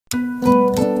Assalamualaikum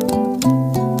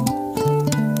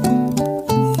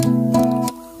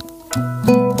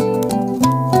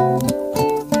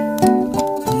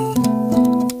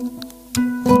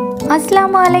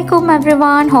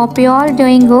everyone, hope you all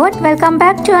doing good. Welcome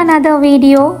back to another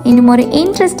video. இன்னும் ஒரு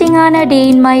இன்ட்ரெஸ்டிங்கான டே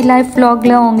in my life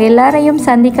vlogல உங்க எல்லாரையும்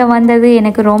சந்திக்க வந்தது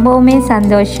எனக்கு ரொம்பவுமே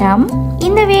சந்தோஷம்.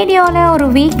 இந்த வீடியோவில் ஒரு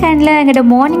வீக்கெண்டில் எங்களோட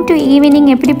மார்னிங் டு ஈவினிங்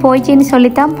எப்படி போயிடுச்சுன்னு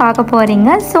சொல்லித்தான் பார்க்க போகிறீங்க.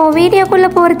 ஸோ வீடியோக்குள்ளே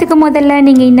போகிறதுக்கு முதல்ல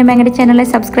நீங்கள் இன்னும் எங்களோட சேனலை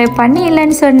சப்ஸ்கிரைப் பண்ணி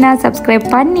இல்லைன்னு சொன்னால் சப்ஸ்கிரைப்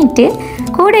பண்ணிவிட்டு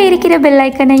கூட இருக்கிற பெல்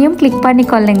ஐக்கனையும் கிளிக்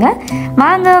பண்ணிக்கொள்ளுங்க.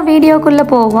 வாங்க வீடியோக்குள்ளே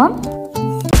போவோம்.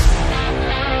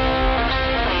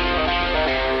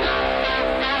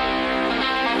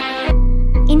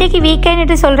 இன்றைக்கி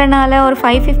வீக்கெண்டு சொல்கிறனால ஒரு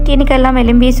 5:15 எல்லாம்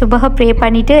எலும்பி சுபக ப்ரே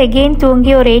பண்ணிவிட்டு எகெயின்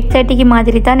தூங்கி ஒரு 8:30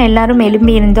 மாதிரி தான் எல்லோரும்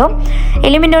எலும்பி இருந்தோம்.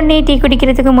 எலும்பினொன்னே டீ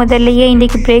குடிக்கிறதுக்கு முதல்லையே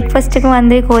இன்றைக்கி பிரேக்ஃபாஸ்ட்டுக்கு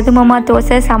வந்து கோதுமை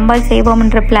தோசை சம்பால்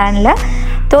செய்வோம்ன்ற பிளானில்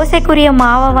தோசைக்குரிய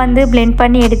மாவை வந்து பிளெண்ட்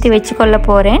பண்ணி எடுத்து வச்சுக்கொள்ள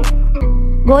போகிறேன்.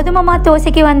 கோதுமை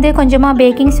தோசைக்கு வந்து கொஞ்சமாக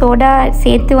பேக்கிங் சோடா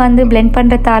சேர்த்து வந்து பிளெண்ட்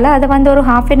பண்ணுறதால அதை வந்து ஒரு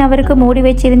 1/2 hour மூடி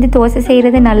வச்சிருந்து தோசை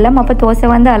செய்கிறது நல்லம். அப்போ தோசை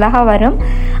வந்து அழகாக வரும்.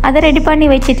 அதை ரெடி பண்ணி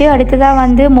வச்சுட்டு அடுத்ததாக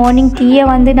வந்து மார்னிங் டீயை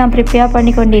வந்து நான் ப்ரிப்பேர்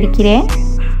பண்ணி கொண்டிருக்கிறேன்.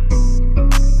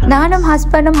 நானும்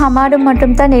ஹஸ்பண்டும் ஹமாடும்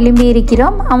மட்டும் தான் எலும்பி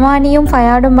இருக்கிறோம். அம்மானியும்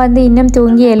ஃபயாடும் வந்து இன்னும்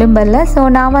தூங்கி எலும்பல்ல. ஸோ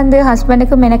நான் வந்து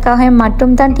ஹஸ்பண்டுக்கும் எனக்காக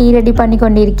மட்டும் தான் டீ ரெடி பண்ணி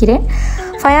கொண்டிருக்கிறேன்.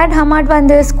 ஃபயாட் ஹமாட்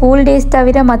வந்து ஸ்கூல் டேஸ்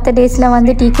தவிர மற்ற டேஸில்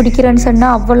வந்து டீ குடிக்கிறேன்னு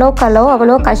சொன்னால்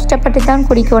அவ்வளோ கஷ்டப்பட்டு தான்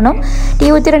குடிக்கணும். டீ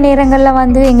ஊற்றுற நேரங்களில்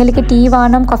வந்து எங்களுக்கு டீ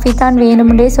வேணும் காஃபி தான்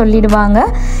வேணும்னே சொல்லிடுவாங்க.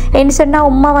 என்ன சொன்னால்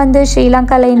உம்மா வந்து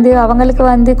ஸ்ரீலங்காலேருந்து அவங்களுக்கு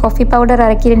வந்து காஃபி பவுடர்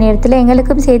அரைக்கிற நேரத்தில்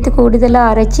எங்களுக்கும் சேர்த்து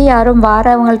கூடுதலாக அரைச்சி யாரும்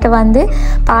வாரவங்கள்ட்ட வந்து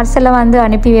பார்சலை வந்து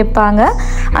அனுப்பி வைப்பாங்க.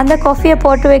 அந்த காஃபியை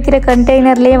போட்டு வைக்கிற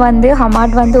கண்டெய்னர்லேயே வந்து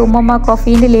ஹமாட் வந்து உம்மம்மா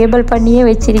காஃபின்னு லேபிள் பண்ணியே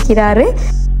வச்சிருக்கிறாரு.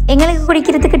 எங்களுக்கு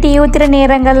குடிக்கிறதுக்கு டீ ஊற்றுற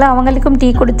நேரங்களில் அவங்களுக்கும் டீ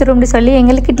கொடுத்துரும்னு சொல்லி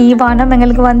எங்களுக்கு டீ வேணும்,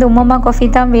 எங்களுக்கு வந்து உம்மம்மா காஃபி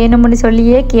தான் வேணும்னு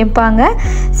சொல்லியே கேட்பாங்க.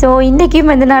 ஸோ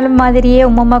இன்றைக்கும் எந்த நாளும் மாதிரியே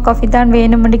உம்மம்மா காஃபி தான்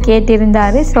வேணும்னு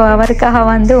கேட்டிருந்தார். ஸோ அவருக்காக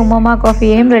வந்து உம்மம்மா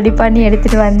காஃபியையும் ரெடி பண்ணி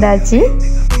எடுத்துகிட்டு வந்தாச்சு.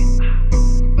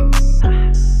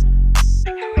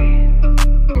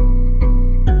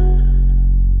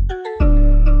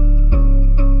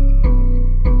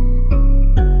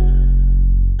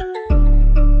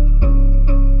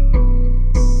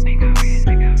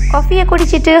 காஃபியை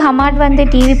குடிச்சிட்டு ஹமாட் வந்து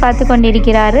டிவி பார்த்து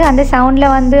கொண்டிருக்கிறாரு. அந்த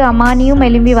சவுண்டில் வந்து அம்மானியும்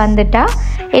எலும்பி வந்துட்டா.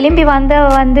 எலும்பி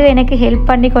வந்து எனக்கு ஹெல்ப்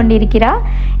பண்ணி கொண்டிருக்கிறா.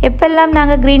 எப்பெல்லாம்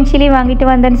நாங்கள் க்ரீன் சில்லி வாங்கிட்டு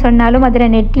வந்தேன்னு சொன்னாலும்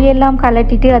அதில் நெட்டியெல்லாம்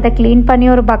கலட்டிட்டு அதை க்ளீன் பண்ணி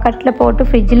ஒரு பக்கெட்டில் போட்டு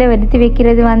ஃப்ரிட்ஜில் எடுத்து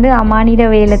வைக்கிறது வந்து அம்மானியோட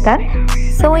வேலை தான்.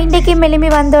 ஸோ இன்றைக்கி எலும்பி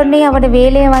வந்தோடனே அவரோட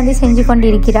வேலையை வந்து செஞ்சு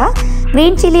கொண்டிருக்கிறா.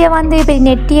 க்ரீன் சில்லியை வந்து இப்போ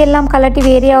நெட்டியெல்லாம் கலட்டி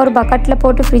வேறையா ஒரு பக்கெட்டில்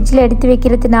போட்டு ஃப்ரிட்ஜில் எடுத்து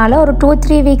வைக்கிறதுனால ஒரு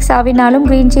 2-3 வீக்ஸ் ஆகினாலும்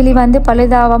க்ரீன் சில்லி வந்து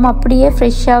பழுதாகாமல் அப்படியே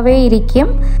ஃப்ரெஷ்ஷாகவே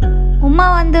இருக்கும். உம்மா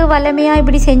வந்து வளமையாக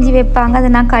இப்படி செஞ்சு வைப்பாங்க,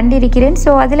 அதை நான் கண்டிருக்கிறேன்.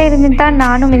 ஸோ அதில் இருந்து தான்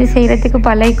நானும் இது செய்கிறதுக்கு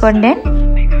பழகிக்கொண்டேன்.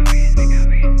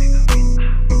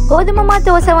 கோதுமை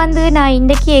தோசை வந்து நான்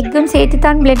இன்றைக்கி எக்கும் சேர்த்து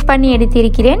தான் பிளெண்ட் பண்ணி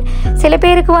எடுத்திருக்கிறேன். சில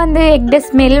பேருக்கு வந்து எக்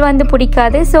ஸ்மெல் வந்து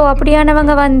பிடிக்காது. ஸோ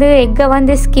அப்படியானவங்க வந்து எக்கை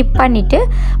வந்து ஸ்கிப் பண்ணிவிட்டு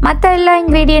மற்ற எல்லா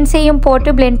இன்க்ரீடியன்ஸையும்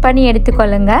போட்டு பிளெண்ட் பண்ணி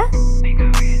எடுத்துக்கொள்ளுங்க.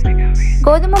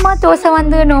 கோதுமை தோசை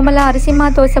வந்து நார்மலாக அரிசிமா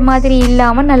தோசை மாதிரி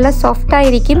இல்லாமல் நல்லா சாஃப்டாக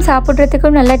இருக்கும்,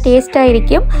 சாப்பிட்றதுக்கும் நல்லா டேஸ்ட்டாக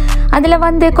இருக்கும். அதில்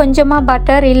வந்து கொஞ்சமாக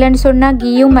பட்டர் இல்லைன்னு சொன்னால்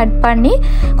கீயும் ஆட் பண்ணி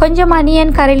கொஞ்சம்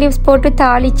அனியன் கரி லீவ்ஸ் போட்டு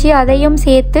தாளித்து அதையும்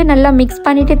சேர்த்து நல்லா மிக்ஸ்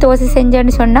பண்ணிவிட்டு தோசை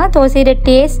செஞ்சேன்னு சொன்னால் தோசையோட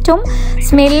டேஸ்ட்டும்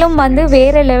ஸ்மெல்லும் வந்து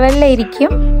வேறு லெவலில்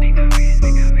இருக்கும்.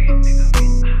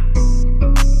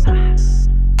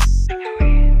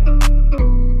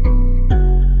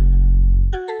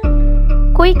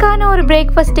 குயிக்கான ஒரு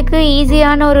பிரேக்ஃபாஸ்ட்டுக்கு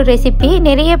ஈஸியான ஒரு ரெசிபி.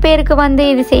 நிறைய பேருக்கு வந்து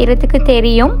இது செய்கிறதுக்கு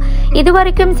தெரியும். இது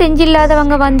வரைக்கும்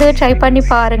செஞ்சில்லாதவங்க வந்து ட்ரை பண்ணி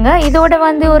பாருங்கள். இதோட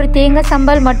வந்து ஒரு தேங்காய்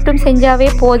சம்பல் மட்டும் செஞ்சாவே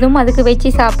போதும் அதுக்கு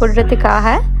வச்சு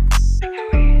சாப்பிட்றதுக்காக.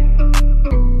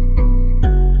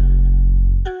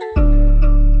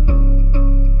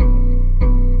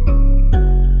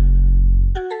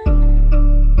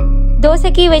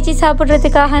 தோசைக்கு வச்சு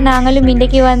சாப்பிட்றதுக்காக நாங்களும்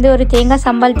இன்றைக்கி வந்து ஒரு தேங்காய்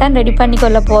சம்பல் தான் ரெடி பண்ணி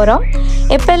கொள்ள போகிறோம்.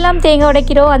 எப்பெல்லாம் தேங்காய்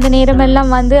உடைக்கிறோம் அந்த நேரமெல்லாம்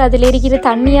வந்து அதில் இருக்கிற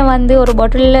தண்ணியை வந்து ஒரு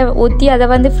பாட்டிலில் ஊற்றி அதை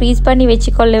வந்து ஃப்ரீஸ் பண்ணி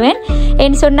வச்சுக்கொள்ளுவேன்.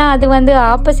 ஏன்னு சொன்னால் அது வந்து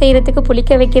ஆப்பை செய்கிறதுக்கு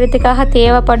புளிக்க வைக்கிறதுக்காக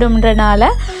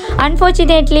தேவைப்படும்ன்றனால.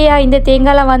 அன்ஃபார்ச்சுனேட்லியாக இந்த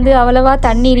தேங்காயில் வந்து அவ்வளவா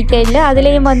தண்ணி இருக்க இல்லை.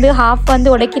 அதுலேயும் வந்து ஹாஃப்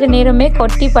வந்து உடைக்கிற நேரமே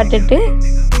கொட்டி பட்டுட்டு.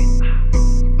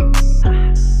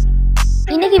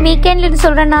 இன்றைக்கி வீக்கெண்டில்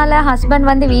சொல்கிறனால ஹஸ்பண்ட்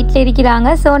வந்து வீட்டில் இருக்கிறாங்க.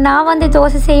 ஸோ நான் வந்து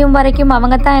தோசை செய்யும் வரைக்கும்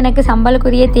அவங்க தான் எனக்கு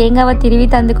சம்பளுக்குரிய தேங்காவை திருவி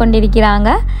தந்து கொண்டிருக்கிறாங்க.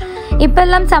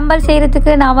 இப்போல்லாம் சம்பல்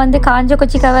செய்கிறதுக்கு நான் வந்து காஞ்ச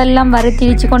கொச்சிக்காவெல்லாம்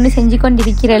வறுத்திடிச்சு கொண்டு செஞ்சு கொண்டு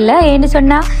இருக்கிறேன்ல. ஏன்னு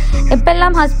சொன்னால்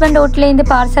இப்போல்லாம் ஹஸ்பண்ட் வீட்டிலேருந்து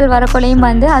பார்சல் வரக்குள்ளையும்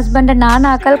வந்து ஹஸ்பண்டை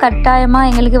நானாக்கள் கட்டாயமாக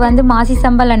எங்களுக்கு வந்து மாசி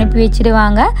சம்பல் அனுப்பி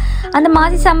வச்சுடுவாங்க. அந்த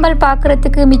மாசி சம்பல்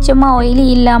பார்க்குறதுக்கு மிச்சமாக ஆயிலி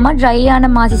இல்லாமல் ட்ரையான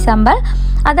மாசி சம்பல்,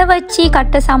 அதை வச்சு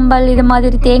கட்டை சம்பல் இது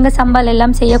மாதிரி தேங்காய் சம்பல்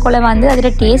எல்லாம் செய்யக்குள்ள வந்து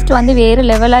அதில் டேஸ்ட் வந்து வேறு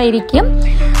லெவலாக இருக்கும்.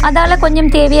 அதால் கொஞ்சம்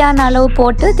தேவையான அளவு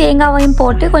போட்டு தேங்காவையும்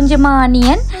போட்டு கொஞ்சமாக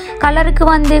ஆனியன், கலருக்கு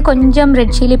வந்து கொஞ்சம்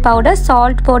ரெட் சில்லி பவுடர்,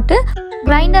 சால்ட் போட்டு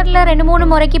கிரைண்டரில் 2-3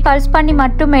 முறைக்கு பல்ஸ் பண்ணி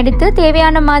மட்டும் எடுத்து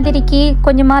தேவையான மாதிரிக்கு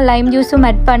கொஞ்சமாக லைம் ஜூஸும்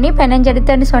ஆட் பண்ணி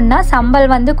பெனஞ்செடுத்துன்னு சொன்னால் சம்பல்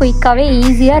வந்து குயிக்காகவே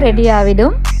ஈஸியாக ரெடி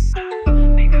ஆகிடும்.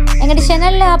 எங்களோட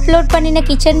சேனலில் அப்லோட் பண்ணின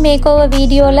கிச்சன் மேக் ஓவர்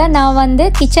வீடியோவில் நான் வந்து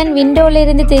கிச்சன்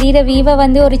விண்டோவிலேருந்து தெரிகிற வியூவை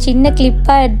வந்து ஒரு சின்ன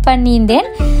கிளிப்பாக ஆட் பண்ணியிருந்தேன்.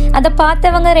 அதை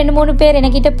பார்த்தவங்க 2-3 பேர்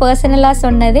என்கிட்ட பர்சனலாக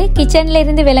சொன்னது, கிச்சனில்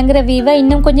இருந்து விளங்குற வியூவை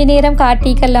இன்னும் கொஞ்சம் நேரம்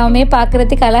காட்டிக்கலாமே,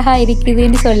 பார்க்குறதுக்கு அழகாக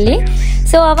இருக்குதுன்னு சொல்லி.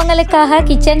 ஸோ அவங்களுக்காக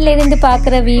கிச்சனில் இருந்து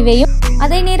பார்க்குற வியூவையும்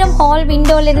அதே நேரம் ஹால்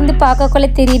விண்டோவிலேருந்து பார்க்கக்குள்ள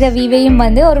தெரிகிற வியூவையும்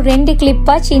வந்து ஒரு 2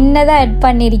 கிளிப்பாக சின்னதாக ஆட்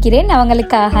பண்ணியிருக்கிறேன்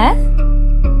அவங்களுக்காக.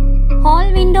 ஹால்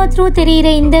விண்டோ த்ரூ தெரிகிற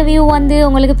இந்த வியூ வந்து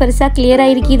உங்களுக்கு பெருசாக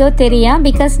கிளியராக இருக்குதோ தெரியும்.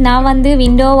 பிகாஸ் நான் வந்து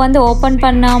விண்டோவை வந்து ஓப்பன்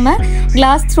பண்ணாமல்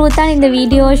கிளாஸ் த்ரூ தான் இந்த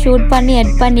வீடியோவை ஷூட் பண்ணி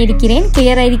எட் பண்ணியிருக்கிறேன்.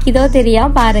 கிளியராக இருக்குதோ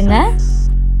தெரியும் பாருங்கள்.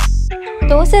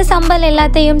 தோசை சம்பல்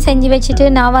எல்லாத்தையும் செஞ்சு வச்சுட்டு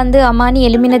நான் வந்து அம்மானி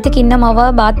எலுமினத்துக்கு இன்னும்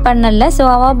அவள் பாத் பண்ணல. ஸோ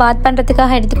அவள் பாத்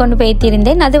பண்ணுறதுக்காக எடுத்துக்கொண்டு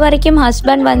போய்த்திருந்தேன். அது வரைக்கும்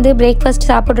ஹஸ்பண்ட் வந்து பிரேக்ஃபாஸ்ட்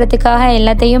சாப்பிட்றதுக்காக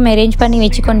எல்லாத்தையும் அரேஞ்ச் பண்ணி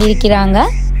வச்சு கொண்டிருக்கிறாங்க.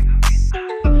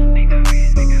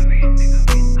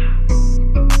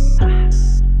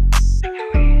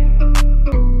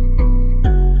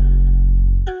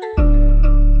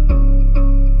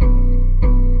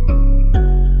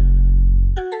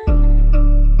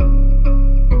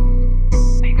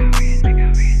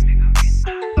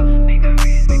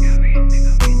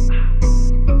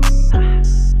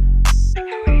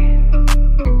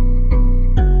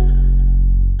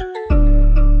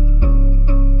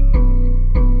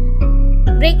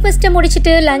 பிரேக்ஃபாஸ்ட்டை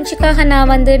முடிச்சுட்டு லஞ்சுக்காக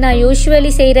நான்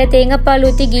யூஸ்வலி செய்கிற தேங்காய் பால்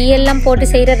ஊற்றி கீ எல்லாம் போட்டு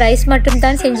செய்கிற ரைஸ் மட்டும்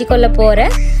தான் செஞ்சு கொள்ள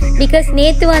போகிறேன். பிகாஸ்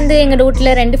நேற்று வந்து எங்கள் வீட்டில்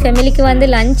 2 ஃபேமிலிக்கு வந்து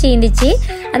லஞ்ச் இருந்துச்சு.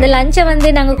 அந்த லஞ்சை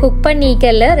வந்து நாங்கள் குக்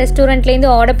பண்ணிக்கல, ரெஸ்டாரண்ட்லேருந்து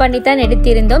ஆர்டர் பண்ணி தான்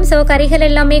எடுத்திருந்தோம். ஸோ கறிகள்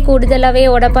எல்லாமே கூடுதலாகவே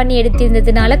ஆர்டர் பண்ணி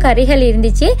எடுத்திருந்ததுனால கறிகள்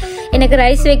இருந்துச்சு. எனக்கு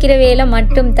ரைஸ் வைக்கிற வேலை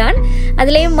மட்டும் தான்.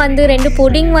 அதுலேயும் வந்து 2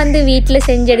 புடிங் வந்து வீட்டில்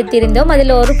செஞ்சு எடுத்திருந்தோம்.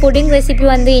 அதில் ஒரு புடிங் ரெசிபி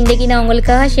வந்து இன்றைக்கி நான்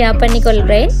உங்களுக்காக ஷேர் பண்ணி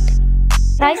கொள்கிறேன்.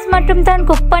 ரைஸ் மட்டும் தான்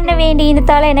குக் பண்ண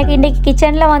வேண்டியதால் எனக்கு இன்றைக்கி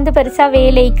கிச்சனில் வந்து பெருசாக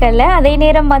வேலை இருக்கல. அதே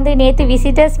நேரம் வந்து நேற்று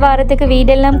விசிட்டர்ஸ் வாரத்துக்கு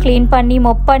வீடெல்லாம் க்ளீன் பண்ணி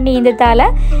மொப் பண்ணி இருந்ததால்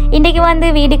இன்றைக்கி வந்து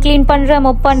வீடு க்ளீன் பண்ணுற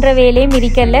மொப் பண்ணுற வேலையும்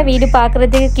இருக்கல. வீடு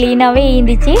பார்க்குறதுக்கு க்ளீனாகவே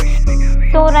இருந்துச்சு.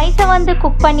 ஸோ ரைஸை வந்து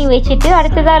குக் பண்ணி வச்சுட்டு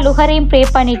அடுத்ததாக லுகரையும் ப்ரே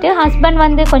பண்ணிவிட்டு ஹஸ்பண்ட்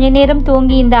வந்து கொஞ்சம் நேரம்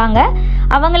தூங்கி இருந்தாங்க.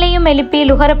 அவங்களையும் எழுப்பி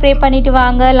லுகரை ப்ரே பண்ணிவிட்டு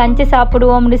வாங்க லஞ்சு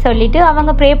சாப்பிடுவோம்னு சொல்லிவிட்டு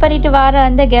அவங்க ப்ரே பண்ணிவிட்டு வர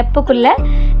அந்த கெப்புக்குள்ளே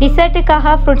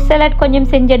டிசர்ட்டுக்காக ஃப்ரூட் சலாட் கொஞ்சம்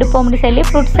செஞ்செடுப்போம்னு சொல்லி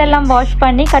ஃப்ரூட்ஸ் எல்லாம் வாஷ்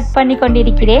பண்ணி கட் பண்ணி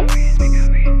கொண்டிருக்கிறேன்.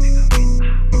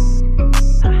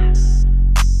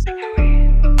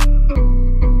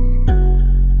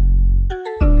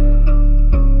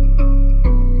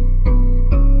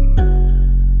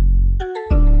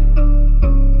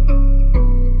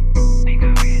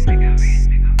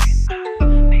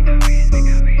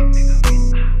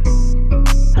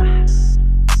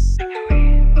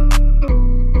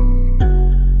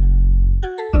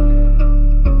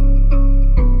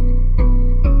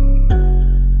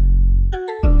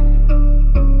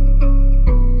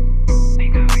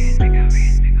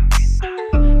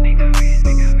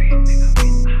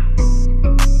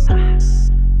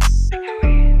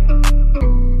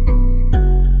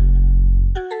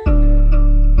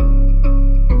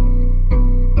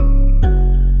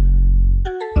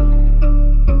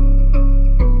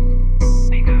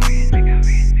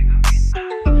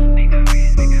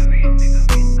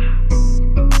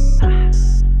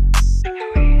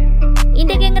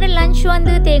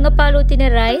 வந்து தேங்காய் பால் ஊற்றின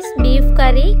ரைஸ், பீஃப்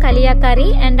கறி, கலியா கறி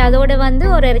அண்ட் அதோட வந்து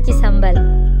ஒரு இறைச்சி சம்பல்.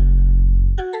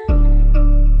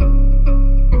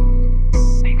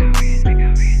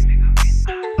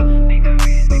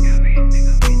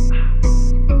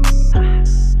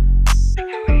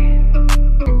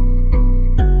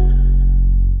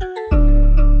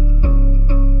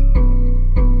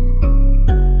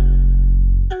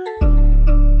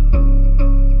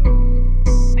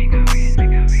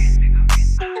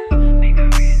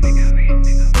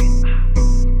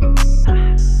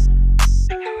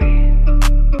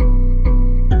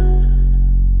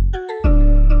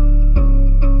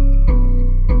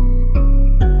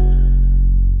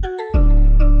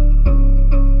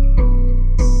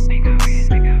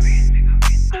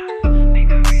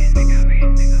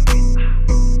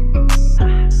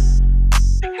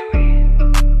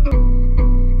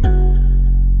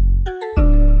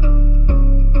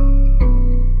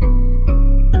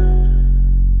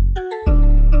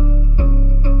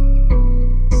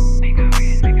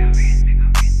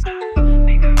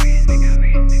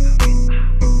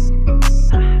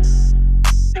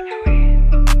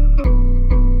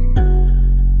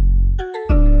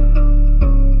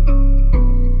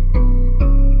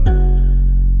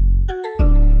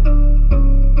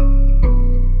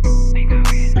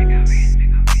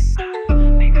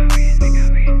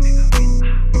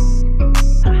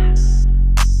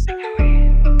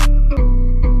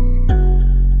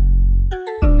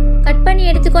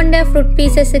 ஃப்ரூட்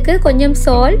பீசஸுக்கு கொஞ்சம்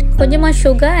சால்ட், கொஞ்சமாக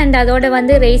சுகர் அண்ட் அதோட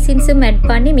வந்து ரெய்சின்ஸும் ஆட்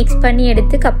பண்ணி மிக்ஸ் பண்ணி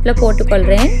எடுத்து கப்பில்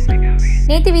போட்டுக்கொள்கிறேன்.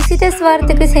 நேற்று விசிட்டர்ஸ்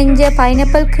வாரத்துக்கு செஞ்ச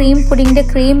பைனாப்பிள் க்ரீம் புடிங்கிற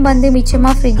க்ரீம் வந்து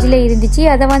மிச்சமாக ஃப்ரிட்ஜில் இருந்துச்சு.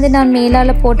 அதை வந்து நான்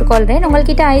மேலால் போட்டுக்கொள்கிறேன்.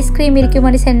 உங்கள்கிட்ட ஐஸ்கிரீம்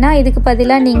இருக்குமென்னு சொன்னால் இதுக்கு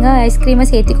பதிலாக நீங்கள் ஐஸ்கிரீமை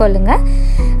சேர்த்திக்கொள்ளுங்க.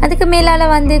 அதுக்கு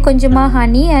மேலால் வந்து கொஞ்சமாக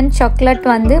ஹனி அண்ட்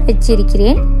சாக்லேட் வந்து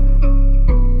வச்சிருக்கிறேன்.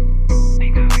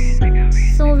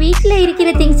 ஸோ வீட்டில் இருக்கிற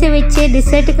திங்ஸை வச்சு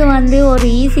டிசர்ட்டுக்கு வந்து ஒரு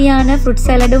ஈஸியான ஃப்ரூட்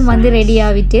சாலடும் வந்து ரெடி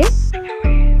ஆகிட்டு,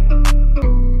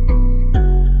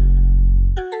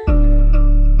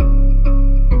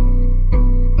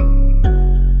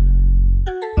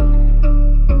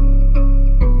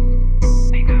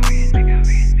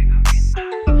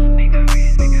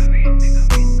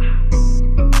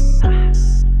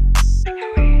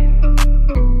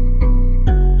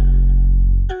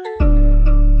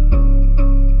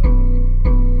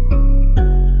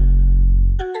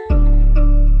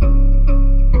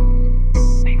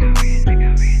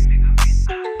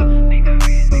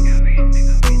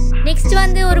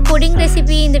 ஒரு புடிங்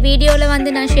ரெசிபி இந்த வீடியோவில் வந்து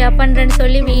நான் ஷேர் பண்ணுறேன்னு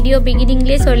சொல்லி வீடியோ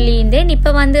பிகினிங்லேயே சொல்லியிருந்தேன். இப்போ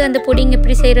வந்து அந்த புடிங்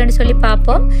எப்படி செய்கிறேன்னு சொல்லி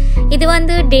பார்ப்போம். இது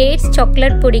வந்து டேட்ஸ்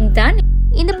சாக்லேட் புடிங் தான்.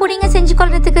 இந்த புடிங்கை செஞ்சு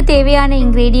கொள்றதுக்கு தேவையான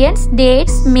ingredients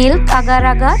dates, milk, agar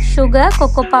agar, sugar,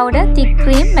 cocoa powder, thick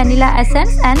cream, vanilla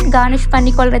essence and Cornish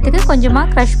பண்ணி கொள்றதுக்கு கொஞ்சமாக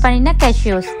க்ரஷ் பண்ணின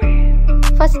கேஷ்யூஸ்.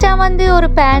 ஃபஸ்ட்டாக வந்து ஒரு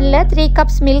பேனில் 3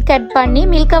 கப்ஸ் மில்க் ஆட் பண்ணி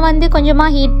மில்கை வந்து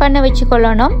கொஞ்சமாக ஹீட் பண்ண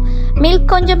வச்சுக்கொள்ளணும். மில்க்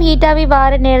கொஞ்சம் ஹீட்டாகி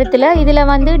வார நேரத்தில் இதில்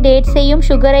வந்து டேட்ஸையும்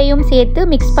சுகரையும் சேர்த்து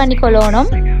மிக்ஸ் பண்ணிக்கொள்ளணும்.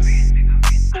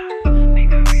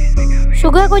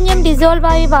 சுகர் கொஞ்சம் டிசால்வ்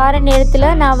ஆகி வார நேரத்தில்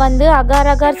நான் வந்து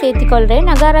அகார் அகார் சேர்த்திக்கொள்கிறேன்.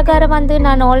 அகார் அகாரை வந்து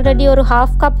நான் ஆல்ரெடி ஒரு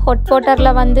 1/2 கப் ஹாட்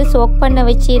வாட்டரில் வந்து சோக் பண்ண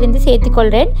வச்சு இருந்து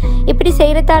சேர்த்திக்கொள்கிறேன். இப்படி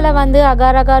செய்கிறதால வந்து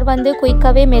அகார் அகார் வந்து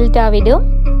குயிக்காகவே மெல்ட் ஆகிடும்.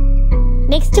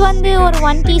 நெக்ஸ்ட் வந்து ஒரு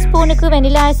 1 டீஸ்பூனுக்கு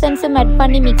வெனிலா எசன்ஸும் ஆட்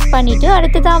பண்ணி மிக்ஸ் பண்ணிவிட்டு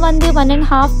அடுத்ததாக வந்து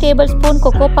 1.5 டேபிள் ஸ்பூன்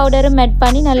கொக்கோ பவுடரும் ஆட்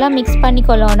பண்ணி நல்லா மிக்ஸ்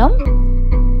பண்ணிக்கொள்ளணும்.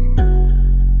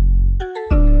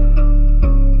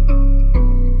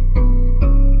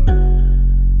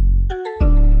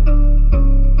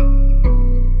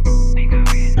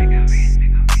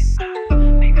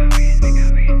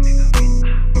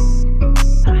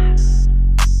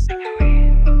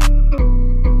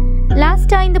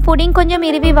 இந்த புடிங் கொஞ்சம்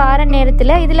இருவி வார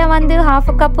நேரத்தில் இதில் வந்து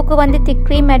 1/2 கப்புக்கு வந்து திக்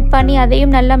க்ரீம் ஆட் பண்ணி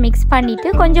அதையும் நல்லா மிக்ஸ் பண்ணிவிட்டு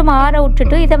கொஞ்சம் ஆற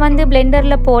விட்டுட்டு இதை வந்து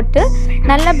பிளெண்டரில் போட்டு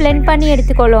நல்லா பிளெண்ட் பண்ணி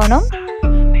எடுத்துக்கொள்ளணும்.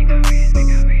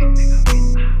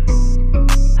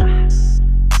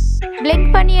 பிளெண்ட்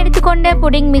பண்ணி எடுத்துக்கொண்ட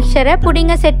புடிங் மிக்சரை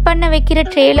புடிங்கை செட் பண்ண வைக்கிற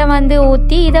ட்ரேல வந்து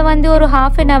ஊற்றி இதை வந்து ஒரு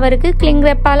 1/2 ஹவருக்கு கிளிங்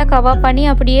ரெப்பால் கவர் பண்ணி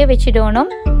அப்படியே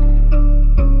வச்சிடணும்.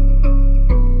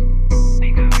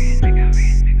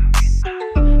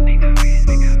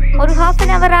 ஒரு 1/2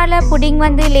 ஹவரால் புடிங்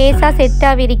வந்து லேசாக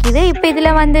செட்டாக இருக்குது. இப்போ இதில்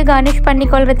வந்து கார்னிஷ்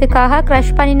பண்ணிக்கொள்றதுக்காக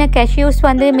க்ரஷ் பண்ணின கேஷ்யூஸ்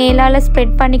வந்து மேலால்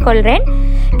ஸ்ப்ரெட் பண்ணிக்கொள்கிறேன்.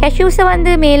 கேஷ்யூஸை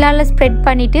வந்து மேலால் ஸ்ப்ரெட்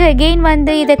பண்ணிவிட்டு அகெயின்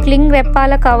வந்து இதை கிளிங்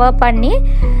ரெப்பால் கவர் பண்ணி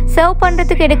சர்வ்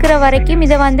பண்ணுறதுக்கு எடுக்கிற வரைக்கும்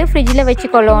இதை வந்து ஃப்ரிட்ஜில்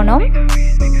வச்சுக்கொள்ளணும்.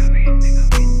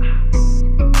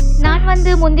 நான்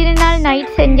வந்து முந்தின நாள்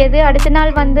நைட் செஞ்சது அடுத்த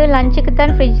நாள் வந்து லஞ்சுக்கு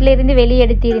தான் ஃப்ரிட்ஜில் இருந்து வெளியே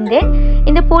எடுத்திருந்தேன்.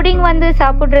 இந்த புடிங் வந்து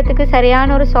சாப்பிட்றதுக்கு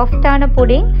சரியான ஒரு சாஃப்டான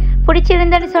புடிங்.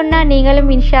 பிடிச்சிருந்தேன்னு சொன்னால் நீங்களும்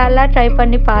இன்ஷா அல்லாஹ் ட்ரை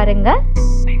பண்ணி பாருங்கள்.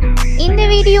 இந்த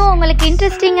வீடியோ உங்களுக்கு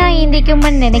இன்ட்ரெஸ்டிங்காக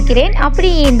இருந்திக்கும்னு நினைக்கிறேன்.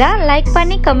 அப்படி இருந்தால் லைக்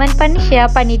பண்ணி கமெண்ட் பண்ணி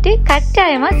ஷேர் பண்ணிவிட்டு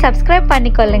கட்டாயமாக சப்ஸ்கிரைப்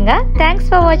பண்ணிக்கொள்ளுங்க. தேங்க்ஸ்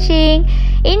ஃபார் வாட்சிங்.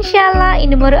 இன்ஷா அல்லாஹ்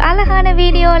இன்னும் ஒரு அழகான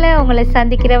வீடியோவில் உங்களை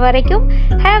சந்திக்கிற வரைக்கும்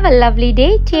have a lovely day.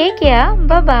 Take care.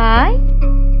 Bye bye.